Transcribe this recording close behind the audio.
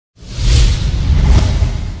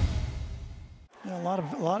A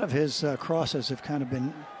lot of his crosses have kind of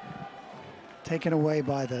been taken away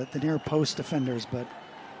by the near post defenders, but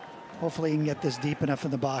hopefully he can get this deep enough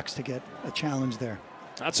in the box to get a challenge there.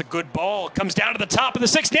 That's a good ball. Comes down to the top of the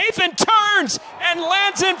six. Nathan turns and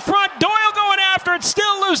lands in front. Doyle going after it.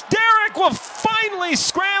 Still loose. Derek will finally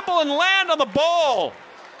scramble and land on the ball.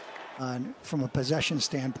 From a possession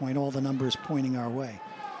standpoint, all the numbers pointing our way.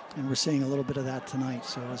 And we're seeing a little bit of that tonight.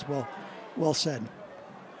 So as well said.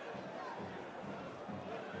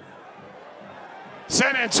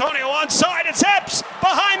 San Antonio onside. It's Epps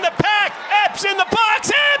behind the pack. Epps in the box.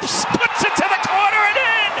 Epps puts it to the corner and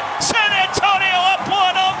in. San Antonio up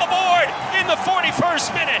one on the board in the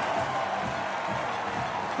 41st minute.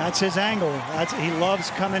 That's his angle. He loves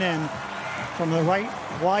coming in from the right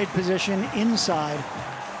wide position inside.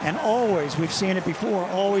 And always, we've seen it before,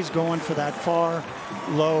 always going for that far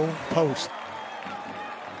low post.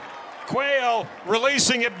 Cuello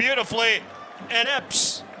releasing it beautifully. And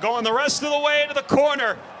Epps going the rest of the way to the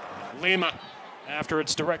corner. Lima, after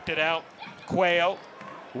it's directed out. Cuello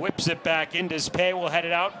whips it back. Indespay will head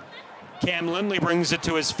it out. Cam Lindley brings it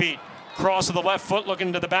to his feet. Cross of the left foot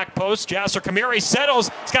looking to the back post. Jasser Kamiri settles.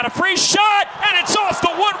 He's got a free shot, and it's off the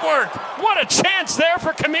woodwork. What a chance there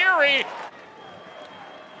for Kamiri.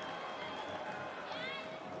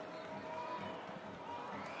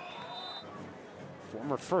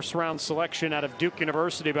 Former first-round selection out of Duke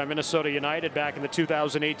University by Minnesota United back in the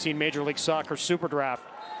 2018 Major League Soccer Super Draft.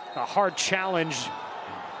 A hard challenge.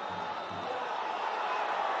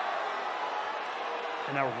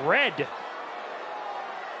 And a red.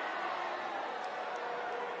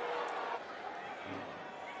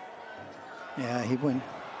 Yeah,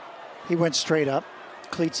 he went straight up,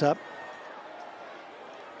 cleats up.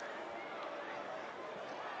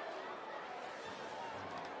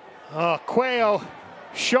 Cuello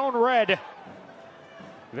shown red.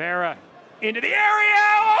 Vera into the area.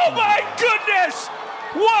 Oh my goodness!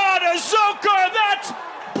 Juan Azocar, that's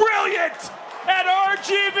brilliant! And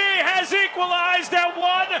RGV has equalized at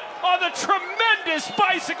one on the tremendous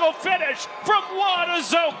bicycle finish from Juan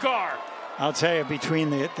Azocar. I'll tell you, between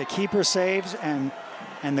the keeper saves and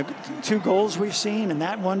the two goals we've seen, and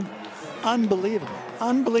that one, unbelievable.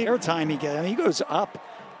 Unbelievable time he gets. I mean, he goes up.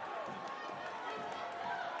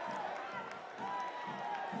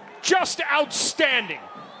 Just outstanding.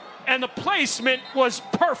 And the placement was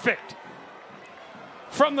perfect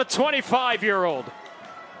from the 25-year-old.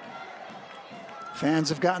 Fans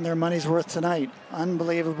have gotten their money's worth tonight.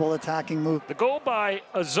 Unbelievable attacking move. The goal by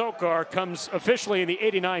Azocar comes officially in the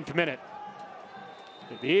 89th minute.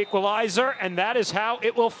 The equalizer, and that is how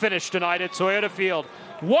it will finish tonight at Toyota Field.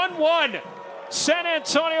 1-1. San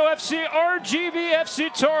Antonio FC, RGV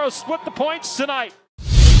FC Toros split the points tonight.